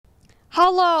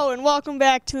Hello and welcome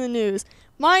back to the news.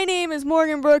 My name is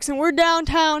Morgan Brooks and we're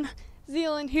downtown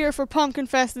Zeeland here for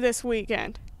Pumpkinfest this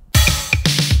weekend.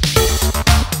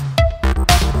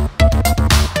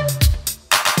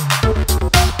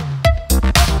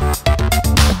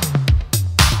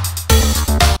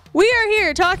 We are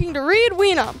here talking to Reed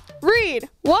Weenum. Reed,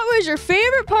 what was your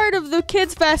favorite part of the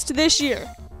Kids Fest this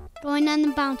year? Going on the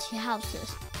bouncy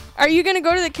houses. Are you going to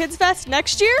go to the Kids Fest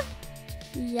next year?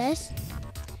 Yes.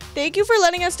 Thank you for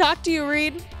letting us talk to you,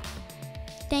 Reed.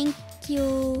 Thank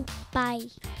you. Bye.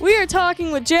 We are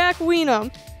talking with Jack Weenum.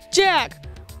 Jack,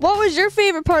 what was your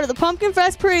favorite part of the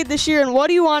Pumpkinfest parade this year and what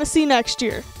do you want to see next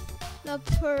year? The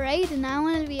parade, and I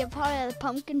want to be a part of the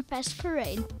Pumpkinfest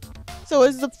parade. So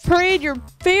is the parade your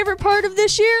favorite part of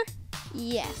this year?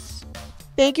 Yes.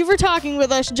 Thank you for talking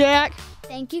with us, Jack.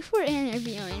 Thank you for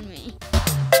interviewing me.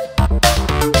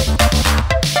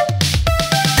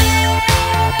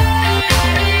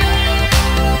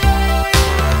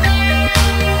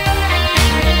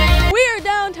 We are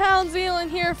downtown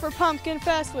Zeeland here for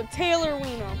Pumpkinfest with Taylor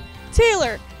Weenum.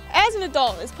 Taylor, as an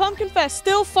adult, is Pumpkinfest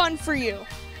still fun for you?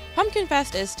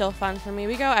 Pumpkinfest is still fun for me.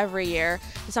 We go every year.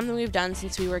 It's something we've done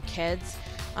since we were kids.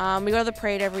 We go to the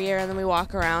parade every year and then we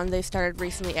walk around. They started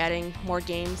recently adding more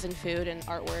games and food and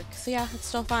artwork. So yeah, it's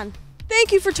still fun.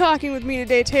 Thank you for talking with me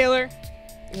today, Taylor.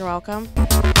 You're welcome.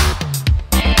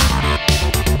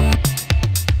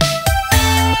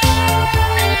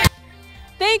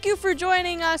 Thank you for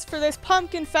joining us for this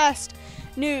Pumpkinfest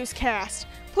newscast.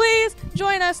 Please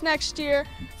join us next year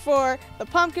for the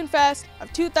Pumpkinfest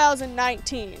of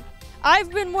 2019. I've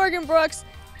been Morgan Brooks,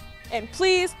 and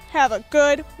please have a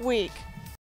good week.